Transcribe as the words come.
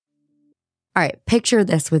All right, picture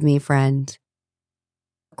this with me, friend.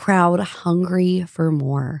 Crowd hungry for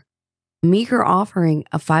more. Meager offering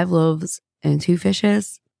of 5 loaves and 2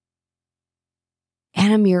 fishes,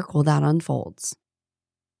 and a miracle that unfolds.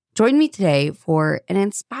 Join me today for an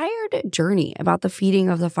inspired journey about the feeding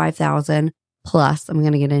of the 5,000, plus I'm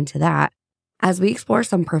going to get into that, as we explore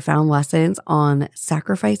some profound lessons on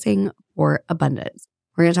sacrificing for abundance.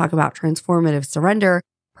 We're going to talk about transformative surrender,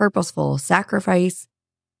 purposeful sacrifice,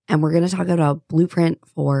 and we're going to talk about a blueprint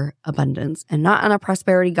for abundance, and not in a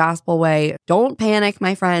prosperity gospel way. Don't panic,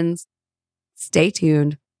 my friends. Stay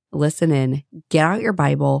tuned, listen in, get out your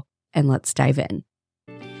Bible, and let's dive in.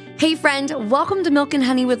 Hey friend, welcome to Milk and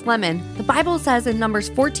Honey with Lemon. The Bible says in Numbers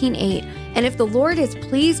 14:8, and if the Lord is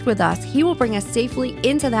pleased with us, he will bring us safely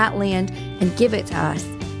into that land and give it to us.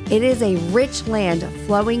 It is a rich land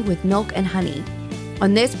flowing with milk and honey.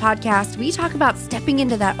 On this podcast, we talk about stepping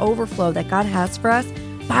into that overflow that God has for us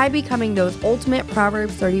by becoming those ultimate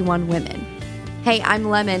Proverbs 31 women. Hey, I'm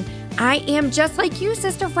Lemon. I am just like you,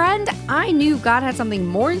 sister friend. I knew God had something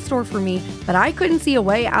more in store for me, but I couldn't see a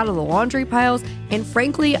way out of the laundry piles. And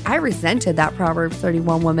frankly, I resented that Proverbs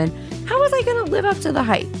 31 woman. How was I going to live up to the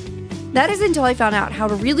hype? That is until I found out how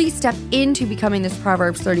to really step into becoming this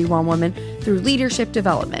Proverbs 31 woman through leadership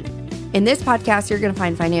development. In this podcast, you're going to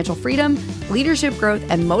find financial freedom, leadership growth,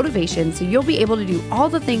 and motivation so you'll be able to do all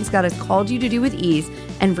the things God has called you to do with ease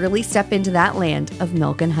and really step into that land of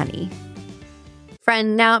milk and honey.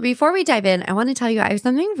 Friend, now before we dive in, I want to tell you I have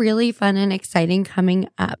something really fun and exciting coming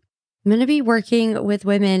up. I'm going to be working with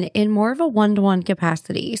women in more of a one-to-one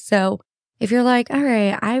capacity. So if you're like, all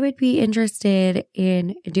right, I would be interested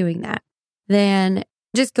in doing that, then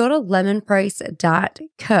just go to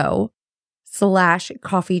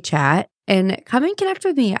lemonprice.co/coffee chat and come and connect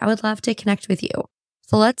with me. I would love to connect with you.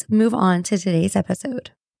 So let's move on to today's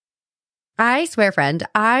episode. I swear, friend,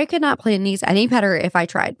 I could not plan these any better if I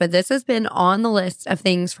tried, but this has been on the list of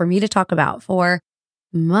things for me to talk about for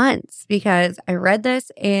months because I read this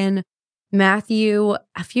in Matthew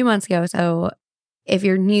a few months ago. So if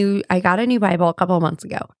you're new, I got a new Bible a couple of months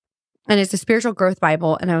ago, and it's a spiritual growth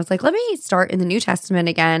Bible. And I was like, let me start in the New Testament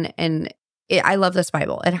again. And I love this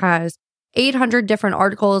Bible. It has 800 different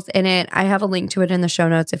articles in it. I have a link to it in the show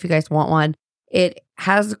notes if you guys want one. It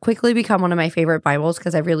has quickly become one of my favorite Bibles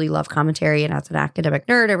because I really love commentary, and as an academic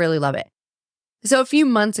nerd, I really love it. So a few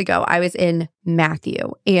months ago, I was in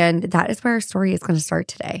Matthew, and that is where our story is going to start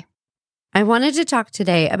today. I wanted to talk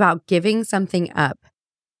today about giving something up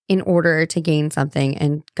in order to gain something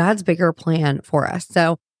and God's bigger plan for us.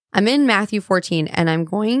 So I'm in Matthew 14, and I'm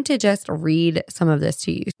going to just read some of this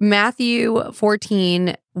to you. Matthew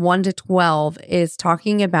 14, 1-12 is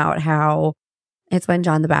talking about how it's when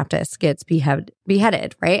John the Baptist gets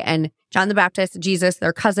beheaded, right? And John the Baptist, Jesus,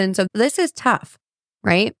 they're cousins. So this is tough,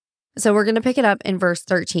 right? So we're going to pick it up in verse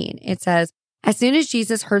 13. It says, as soon as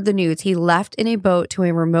Jesus heard the news, he left in a boat to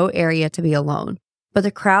a remote area to be alone. But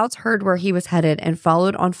the crowds heard where he was headed and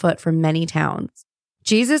followed on foot from many towns.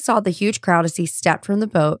 Jesus saw the huge crowd as he stepped from the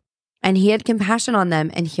boat, and he had compassion on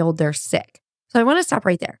them and healed their sick. So I want to stop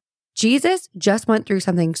right there. Jesus just went through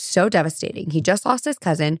something so devastating. He just lost his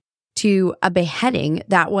cousin to a beheading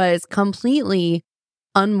that was completely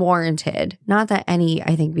unwarranted. Not that any,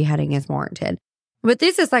 I think, beheading is warranted, but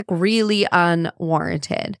this is like really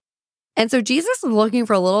unwarranted. And so Jesus is looking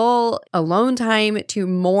for a little alone time to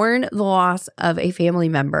mourn the loss of a family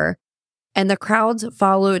member. And the crowds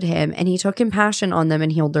followed him, and he took compassion on them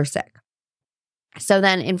and healed their sick. So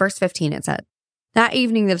then in verse 15, it said, that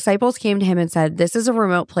evening, the disciples came to him and said, this is a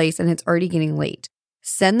remote place and it's already getting late.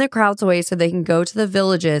 Send the crowds away so they can go to the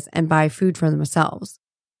villages and buy food for themselves.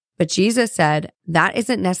 But Jesus said, that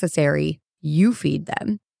isn't necessary. You feed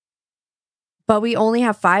them. But we only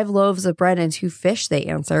have 5 loaves of bread and 2 fish, they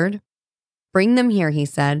answered. Bring them here, he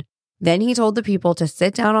said. Then he told the people to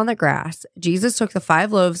sit down on the grass. Jesus took the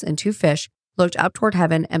 5 loaves and 2 fish, looked up toward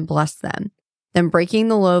heaven, and blessed them. Then breaking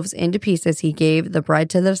the loaves into pieces, he gave the bread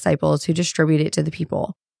to the disciples who distributed it to the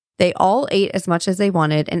people. They all ate as much as they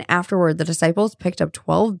wanted, and afterward the disciples picked up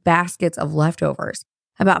 12 baskets of leftovers.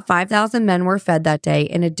 About 5,000 men were fed that day,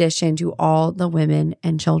 in addition to all the women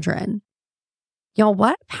and children. Y'all,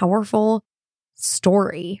 what a powerful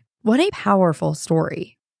story. What a powerful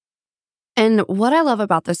story. And what I love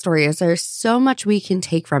about this story is there's so much we can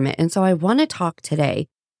take from it. And so I want to talk today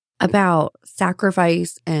about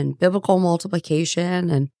sacrifice and biblical multiplication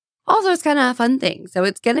and all those kind of fun things. So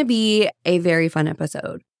it's going to be a very fun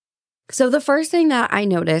episode. So the first thing that I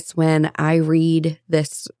notice when I read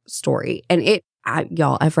this story, and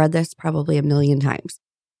I've read this probably a million times,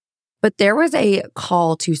 but there was a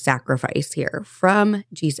call to sacrifice here from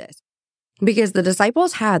Jesus. because the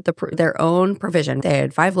disciples had their own provision. They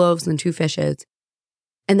had 5 loaves and 2 fishes.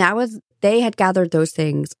 And they had gathered those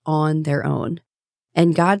things on their own.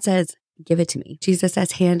 And God says, give it to me. Jesus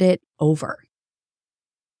says, hand it over.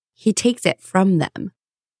 He takes it from them.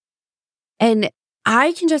 And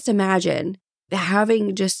I can just imagine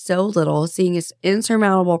having just so little, seeing this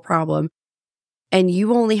insurmountable problem, and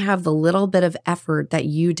you only have the little bit of effort that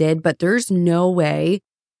you did, but there's no way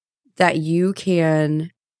that you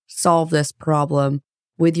can solve this problem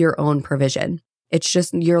with your own provision. It's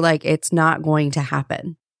just, you're like, it's not going to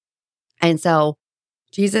happen. And so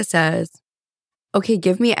Jesus says, okay,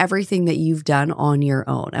 give me everything that you've done on your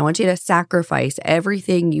own. I want you to sacrifice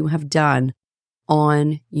everything you have done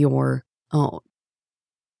on your own.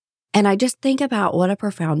 And I just think about what a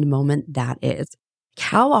profound moment that is.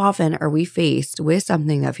 How often are we faced with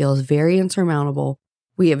something that feels very insurmountable?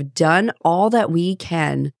 We have done all that we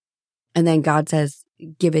can, and then God says,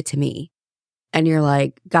 give it to me. And you're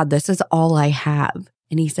like, God, this is all I have.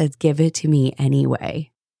 And he says, give it to me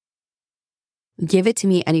anyway. Give it to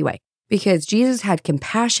me anyway. Because Jesus had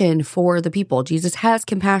compassion for the people. Jesus has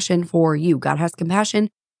compassion for you. God has compassion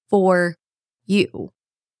for you.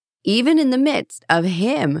 Even in the midst of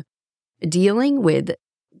him dealing with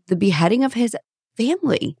the beheading of his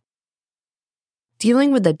family,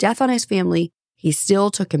 dealing with the death on his family, he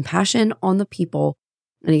still took compassion on the people.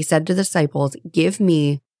 And he said to the disciples, give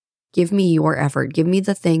me your effort. Give me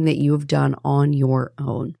the thing that you have done on your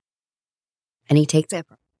own. And he takes it.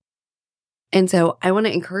 And so I want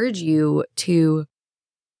to encourage you to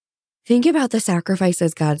think about the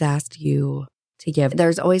sacrifices God's asked you to give.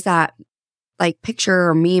 There's always that like picture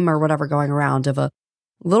or meme or whatever going around of a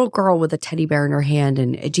little girl with a teddy bear in her hand,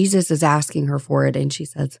 and Jesus is asking her for it. And she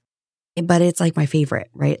says, but it's like my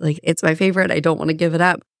favorite, right? Like, it's my favorite. I don't want to give it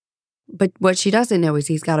up. But what she doesn't know is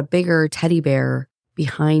he's got a bigger teddy bear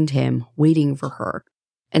behind him waiting for her.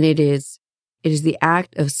 And it is the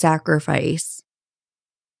act of sacrifice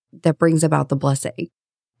that brings about the blessing,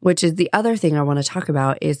 which is the other thing I want to talk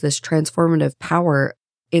about, is this transformative power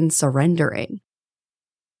in surrendering.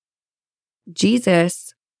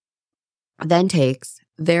 Jesus then takes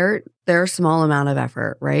their small amount of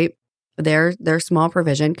effort, right? Their small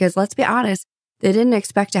provision, because let's be honest, they didn't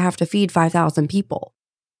expect to have to feed 5,000 people.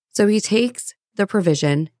 So he takes the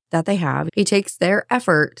provision that they have, he takes their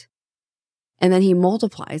effort, and then he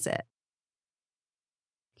multiplies it.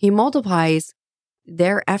 He multiplies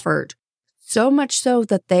their effort so much so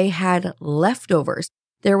that they had leftovers.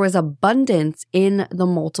 There was abundance in the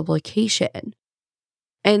multiplication.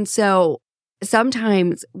 And so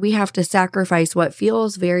sometimes we have to sacrifice what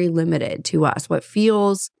feels very limited to us, what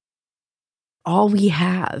feels all we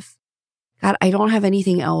have. God, I don't have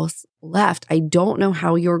anything else left. I don't know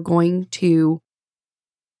how you're going to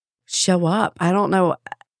show up. I don't know.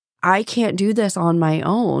 I can't do this on my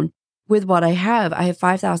own with what I have. I have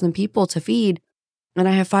 5,000 people to feed, and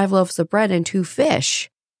I have 5 loaves of bread and 2 fish.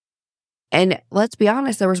 And let's be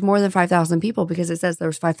honest, there was more than 5,000 people, because it says there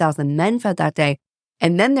was 5,000 men fed that day.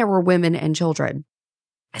 And then there were women and children.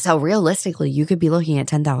 So realistically, you could be looking at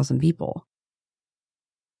 10,000 people.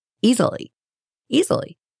 Easily.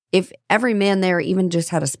 If every man there even just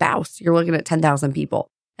had a spouse, you're looking at 10,000 people.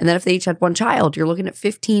 And then if they each had 1 child, you're looking at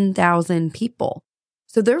 15,000 people.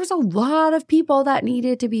 So there was a lot of people that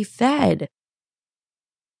needed to be fed.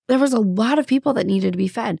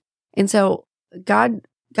 And so God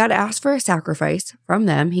asked for a sacrifice from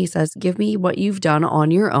them. He says, give me what you've done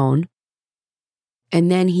on your own.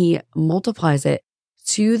 And then he multiplies it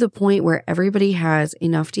to the point where everybody has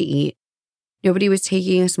enough to eat. Nobody was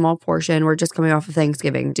taking a small portion. We're just coming off of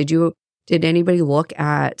Thanksgiving. Did anybody look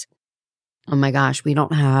at, oh my gosh, we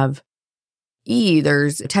don't have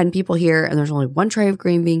there's 10 people here and there's only 1 tray of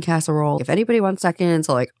green bean casserole. If anybody wants seconds,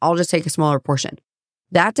 so I'll just take a smaller portion.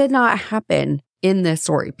 That did not happen in this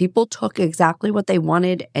story. People took exactly what they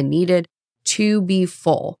wanted and needed to be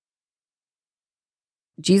full.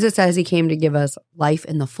 Jesus says he came to give us life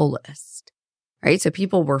in the fullest, right? So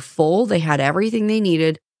people were full. They had everything they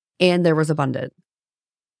needed, and there was abundance.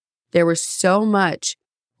 There was so much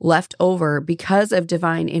left over because of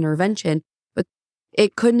divine intervention, but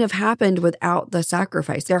it couldn't have happened without the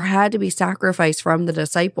sacrifice. There had to be sacrifice from the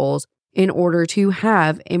disciples in order to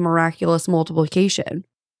have a miraculous multiplication.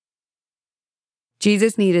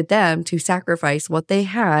 Jesus needed them to sacrifice what they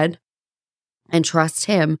had and trust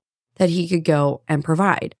him that he could go and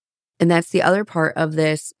provide. And that's the other part of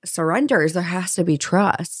this surrender, is there has to be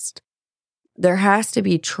trust. There has to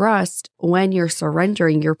be trust when you're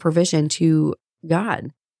surrendering your provision to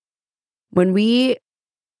God. When we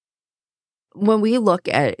look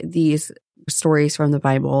at these stories from the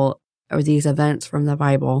Bible, or these events from the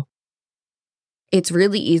Bible, it's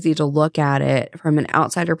really easy to look at it from an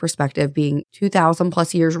outsider perspective, being 2,000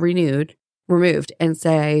 plus years removed, and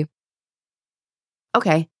say,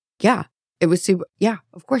 okay, yeah, it was super. Yeah,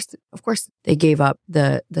 of course they gave up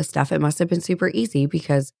the stuff. It must have been super easy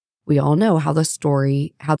because we all know how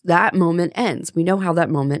that moment ends. We know how that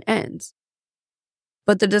moment ends.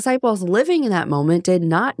 But the disciples living in that moment did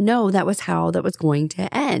not know that was how that was going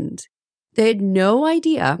to end. They had no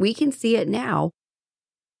idea. We can see it now.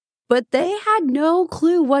 But they had no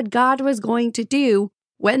clue what God was going to do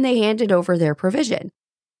when they handed over their provision.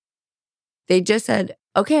 They just said,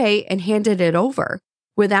 okay, and handed it over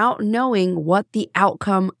without knowing what the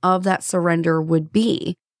outcome of that surrender would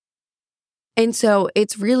be. And so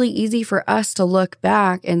it's really easy for us to look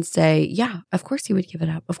back and say, yeah, of course he would give it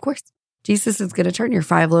up. Of course, Jesus is going to turn your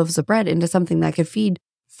 5 loaves of bread into something that could feed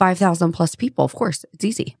 5,000 plus people. Of course, it's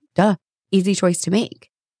easy. Duh. Easy choice to make.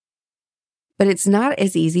 But it's not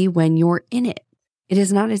as easy when you're in it. It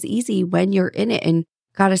is not as easy when you're in it and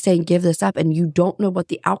God is saying, give this up, and you don't know what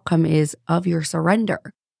the outcome is of your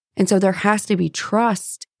surrender. And so there has to be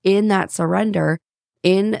trust in that surrender,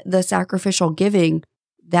 in the sacrificial giving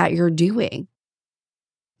that you're doing.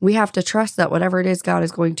 We have to trust that whatever it is God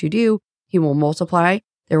is going to do, he will multiply.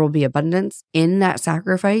 There will be abundance in that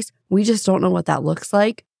sacrifice. We just don't know what that looks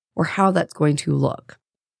like or how that's going to look.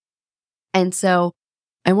 And so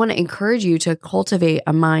I want to encourage you to cultivate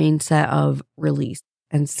a mindset of release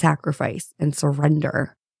and sacrifice and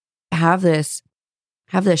surrender. Have this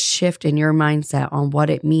shift in your mindset on what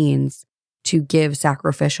it means to give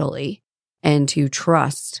sacrificially and to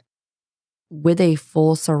trust with a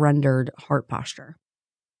full surrendered heart posture.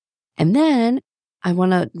 And then I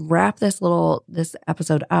want to wrap this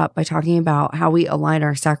episode up by talking about how we align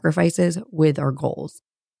our sacrifices with our goals.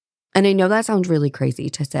 And I know that sounds really crazy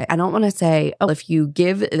to say. I don't want to say, oh, if you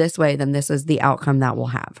give this way, then this is the outcome that we'll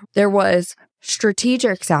have. There was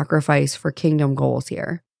strategic sacrifice for kingdom goals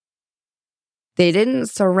here. They didn't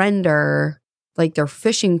surrender like their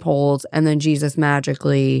fishing poles and then Jesus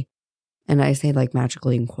magically, and I say like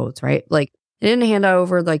magically in quotes, right? Like they didn't hand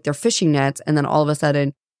over like their fishing nets and then all of a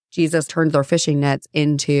sudden Jesus turned their fishing nets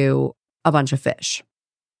into a bunch of fish.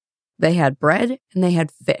 They had bread and they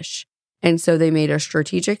had fish. And so they made a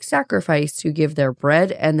strategic sacrifice to give their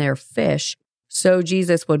bread and their fish so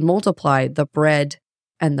Jesus would multiply the bread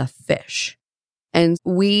and the fish. And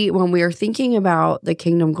when we are thinking about the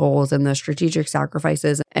kingdom goals and the strategic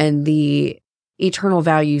sacrifices and the eternal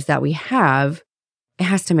values that we have, it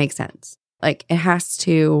has to make sense. Like it has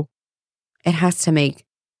to make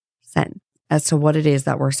sense as to what it is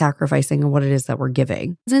that we're sacrificing and what it is that we're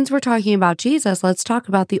giving. Since we're talking about Jesus, let's talk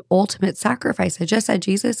about the ultimate sacrifice. I just said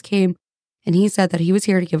Jesus came and he said that he was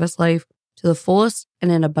here to give us life to the fullest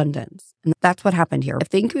and in abundance. And that's what happened here. I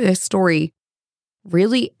think this story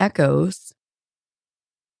really echoes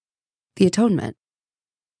the atonement,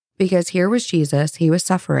 because here was Jesus. He was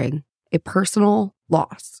suffering a personal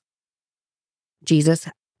loss. Jesus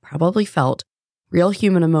probably felt real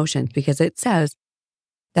human emotions, because it says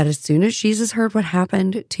that as soon as Jesus heard what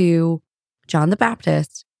happened to John the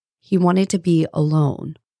Baptist, he wanted to be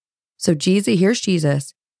alone. So here's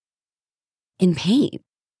Jesus in pain.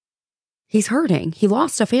 He's hurting. He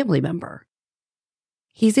lost a family member.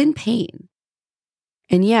 He's in pain.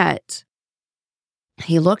 And yet,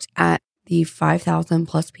 he looked at the 5,000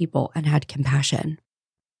 plus people and had compassion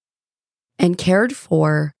and cared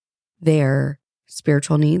for their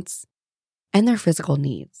spiritual needs and their physical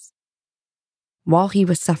needs while he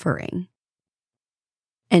was suffering,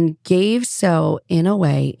 and gave so in a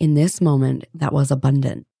way in this moment that was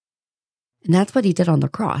abundant. And that's what he did on the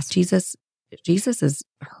cross. Jesus is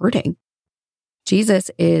hurting. Jesus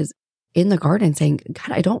is in the garden saying,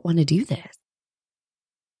 God, I don't want to do this.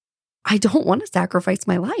 I don't want to sacrifice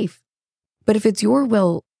my life. But if it's your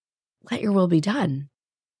will, let your will be done.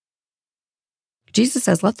 Jesus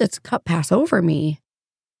says, let this cup pass over me,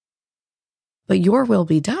 but your will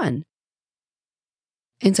be done.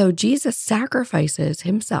 And so Jesus sacrifices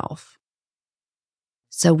himself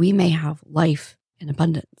so we may have life in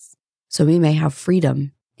abundance, so we may have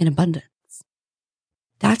freedom in abundance.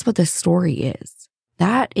 That's what this story is.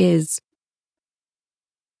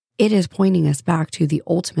 It is pointing us back to the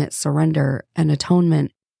ultimate surrender and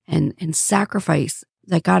atonement and sacrifice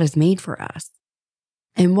that God has made for us.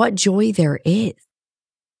 And what joy there is.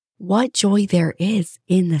 What joy there is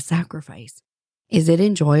in the sacrifice. Is it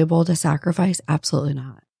enjoyable to sacrifice? Absolutely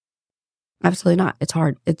not. Absolutely not. It's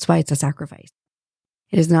hard. It's why it's a sacrifice.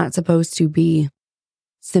 It is not supposed to be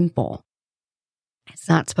simple. It's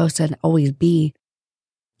not supposed to always be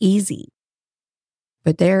easy.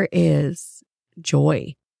 But there is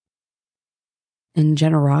joy and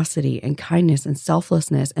generosity and kindness and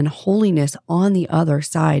selflessness and holiness on the other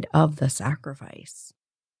side of the sacrifice.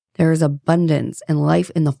 There is abundance and life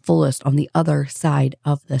in the fullest on the other side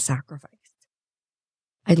of the sacrifice.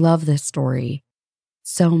 I love this story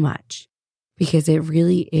so much because it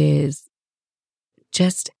really is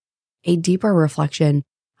just a deeper reflection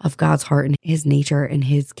of God's heart and his nature and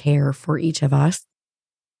his care for each of us,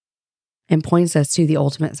 and points us to the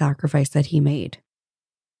ultimate sacrifice that he made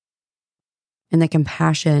and the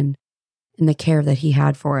compassion and the care that he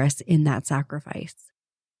had for us in that sacrifice.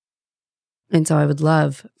 And so I would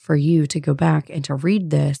love for you to go back and to read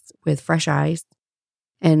this with fresh eyes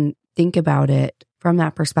and think about it from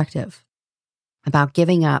that perspective, about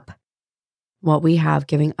giving up what we have,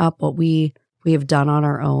 giving up what we have done on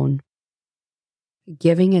our own,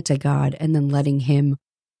 giving it to God, and then letting him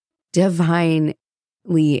divinely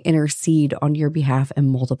intercede on your behalf and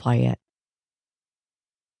multiply it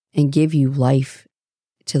and give you life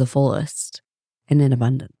to the fullest and in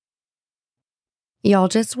abundance. Y'all,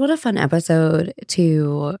 just what a fun episode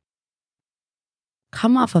to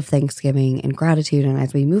come off of Thanksgiving and gratitude. And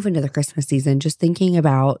as we move into the Christmas season, just thinking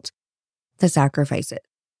about the sacrifices,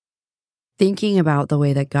 thinking about the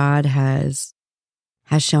way that God has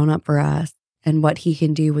shown up for us and what he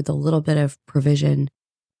can do with the little bit of provision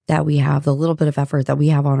that we have, the little bit of effort that we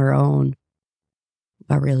have on our own.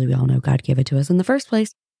 But really, we all know God gave it to us in the first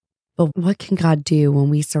place. But what can God do when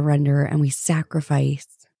we surrender and we sacrifice?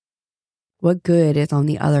 What good is on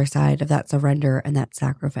the other side of that surrender and that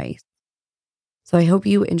sacrifice? So I hope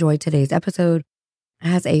you enjoyed today's episode.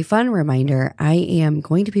 As a fun reminder, I am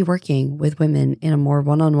going to be working with women in a more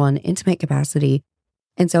one-on-one intimate capacity.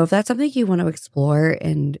 And so if that's something you want to explore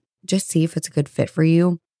and just see if it's a good fit for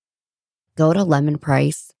you, go to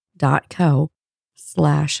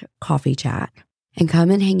lemonprice.co/coffee chat and come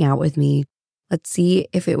and hang out with me. Let's see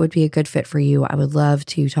if it would be a good fit for you. I would love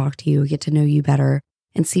to talk to you, get to know you better,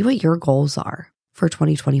 and see what your goals are for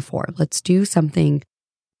 2024. Let's do something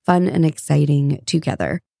fun and exciting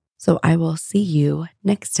together. So I will see you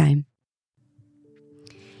next time.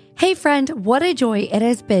 Hey friend, what a joy it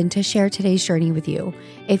has been to share today's journey with you.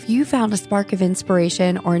 If you found a spark of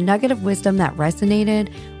inspiration or a nugget of wisdom that resonated,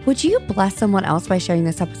 would you bless someone else by sharing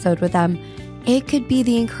this episode with them? It could be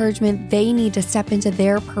the encouragement they need to step into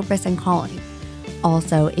their purpose and calling.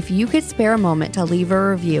 Also, if you could spare a moment to leave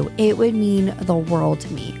a review, it would mean the world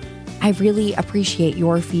to me. I really appreciate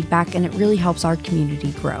your feedback, and it really helps our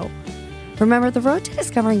community grow. Remember, the road to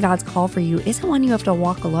discovering God's call for you isn't one you have to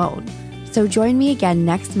walk alone. So join me again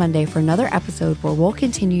next Monday for another episode where we'll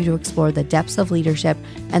continue to explore the depths of leadership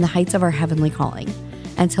and the heights of our heavenly calling.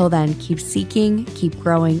 Until then, keep seeking, keep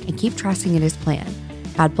growing, and keep trusting in his plan.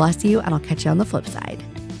 God bless you, and I'll catch you on the flip side.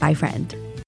 Bye, friend.